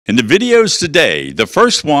In the videos today, the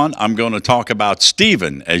first one, I'm going to talk about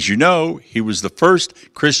Stephen. As you know, he was the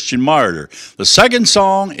first Christian martyr. The second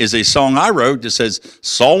song is a song I wrote that says,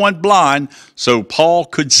 Saul went blind so Paul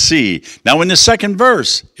could see. Now in the second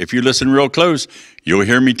verse, if you listen real close, you'll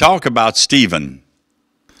hear me talk about Stephen.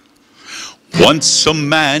 Once a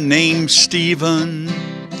man named Stephen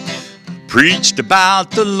preached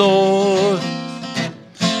about the Lord.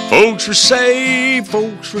 Folks were saved,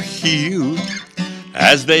 folks were healed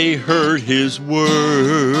as they heard his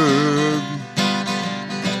word.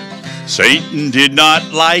 Satan did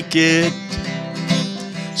not like it.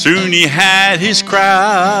 Soon he had his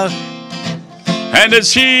crowd, and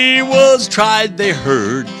as he was tried, they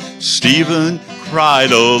heard Stephen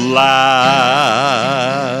cried aloud.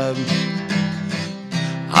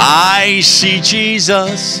 I see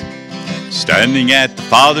Jesus standing at the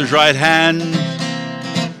Father's right hand.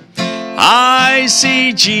 I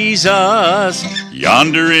see Jesus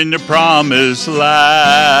yonder in the promised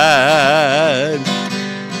land.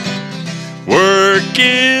 Work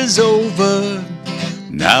is over,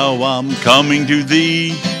 now I'm coming to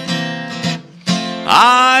thee.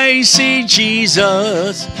 I see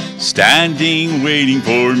Jesus standing waiting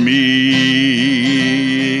for me.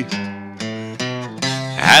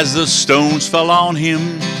 As the stones fell on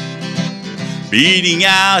him, beating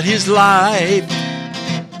out his life,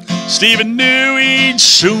 Stephen knew he'd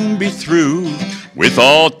soon be through with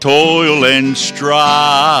all toil and strife.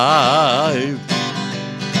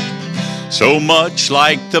 So much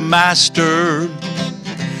like the Master,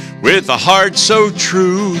 with a heart so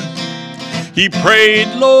true, he prayed,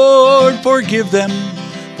 Lord, forgive them,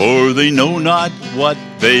 for they know not what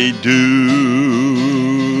they do.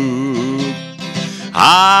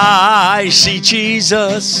 I see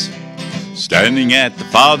Jesus standing at the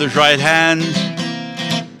Father's right hand.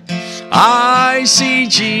 I see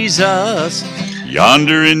Jesus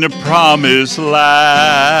yonder in the promised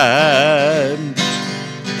land.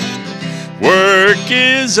 Work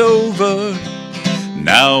is over,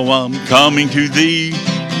 now I'm coming to thee.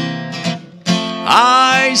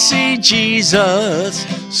 I see Jesus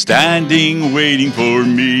standing waiting for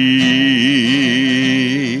me.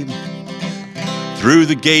 Through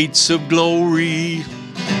the gates of glory,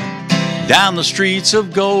 down the streets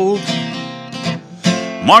of gold,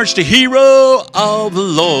 marched a hero of the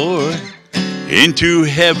Lord into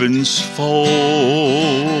heaven's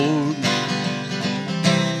fold.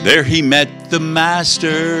 There he met the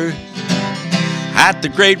Master at the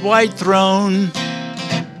great white throne.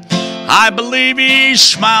 I believe he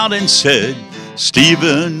smiled and said,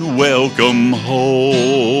 Stephen, welcome home.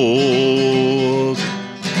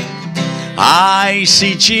 I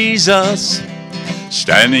see Jesus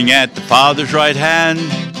standing at the Father's right hand.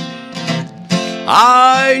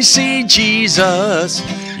 I see Jesus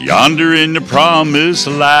yonder in the promised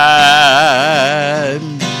land.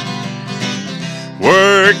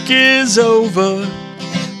 Work is over,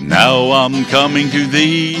 now I'm coming to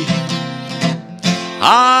thee.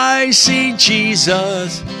 I see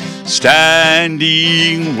Jesus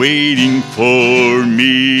standing, waiting for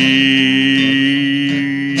me.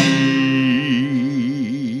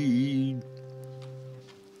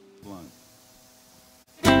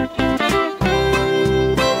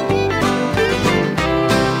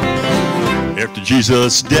 After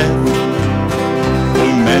Jesus' death,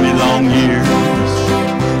 for many long years,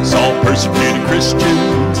 Saul persecuted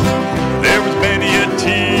Christians. There was many a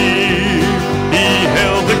tear. He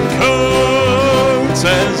held the coats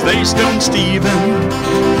as they stoned Stephen.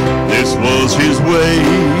 This was his way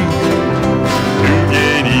to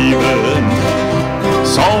get even.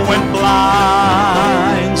 Saul went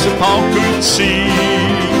blind so Paul could see.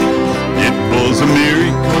 It was a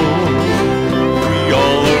miracle, we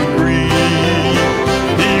all agree.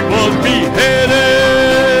 He was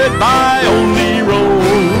beheaded by only road.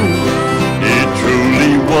 It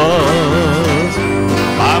truly was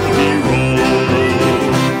Bible hero.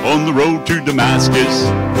 On the road to Damascus,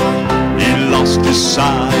 he lost his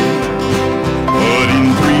sight, but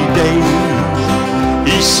in 3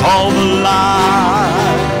 days he saw the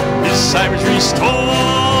light. His sight was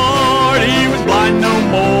restored, he was blind no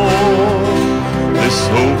more. This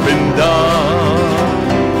opened up,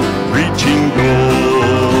 reaching goal.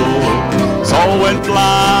 Saul went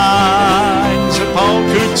blind so Paul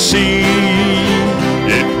could see.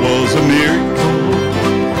 It was a miracle,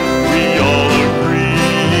 we all agree.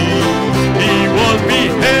 He was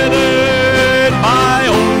beheaded by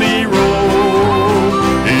only road.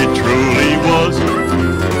 It truly was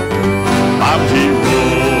Bible hero.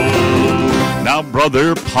 Now Brother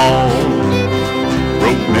Paul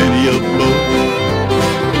wrote many a book.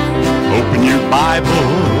 Open your Bible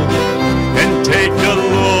and take a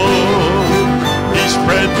look. He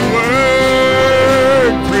spread the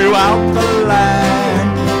word throughout the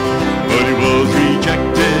land, but he was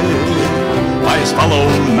rejected by his fellow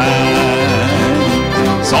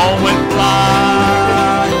man. Saul went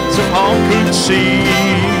blind so Paul could see.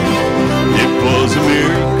 It was a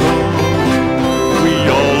miracle, we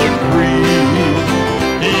all agree.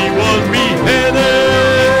 He was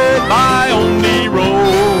beheaded by only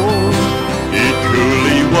rope. It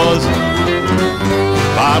truly was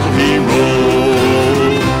Bible hero.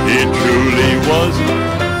 It truly was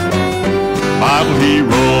Bible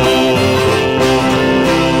hero.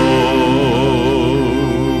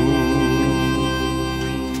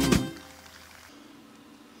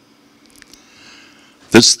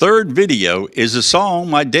 This third video is a song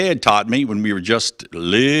my dad taught me when we were just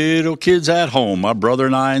little kids at home, my brother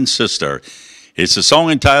and I and sister. It's a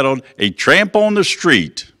song entitled "A Tramp on the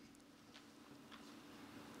Street."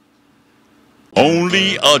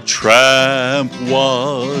 Only a tramp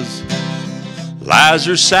was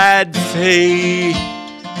Lazarus' sad fate,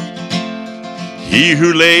 he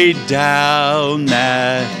who laid down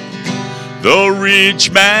at the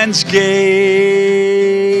rich man's gate.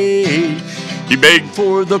 He begged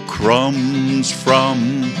for the crumbs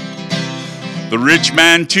from the rich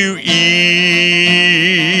man to eat.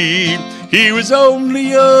 He was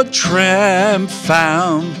only a tramp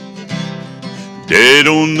found dead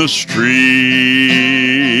on the street.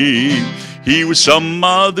 He was some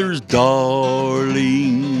mother's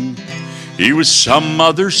darling. He was some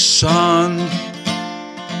mother's son.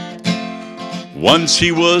 Once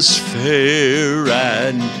he was fair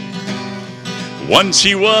and once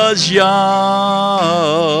he was young.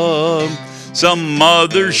 Some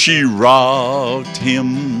mother, she rocked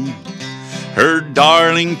him, her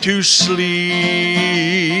darling, to sleep,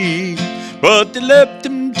 but they left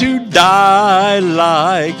him to die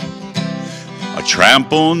like a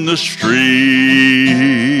tramp on the street.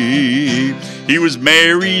 He was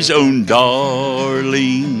Mary's own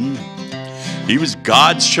darling. He was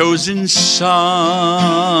God's chosen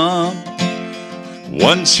son.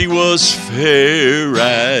 Once he was fair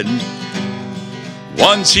and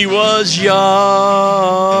once he was young.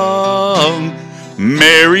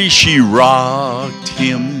 Mary, she rocked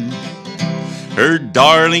him, her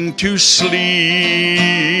darling, to sleep,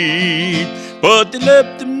 but they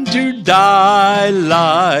left him to die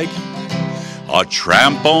like a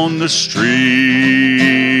tramp on the street.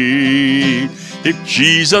 If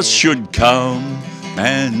Jesus should come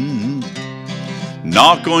and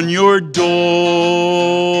knock on your door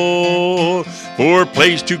for a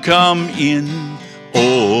place to come in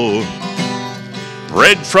or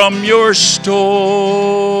bread from your store,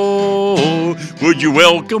 would you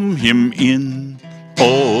welcome him in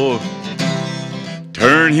or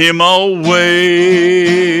turn him away?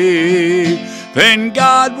 Then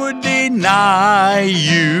God would deny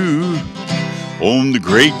you on the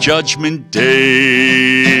great judgment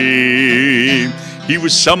day. He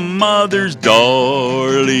was some mother's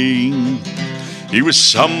darling. He was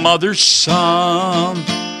some mother's son.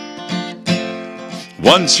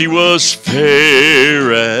 Once he was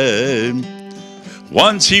fair and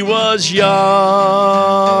once he was young.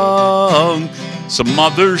 Some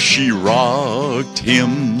mother, she rocked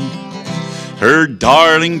him, her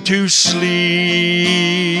darling, to sleep,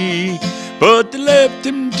 but they left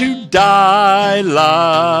him to die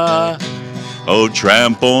like a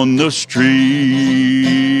tramp on the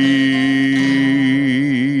street.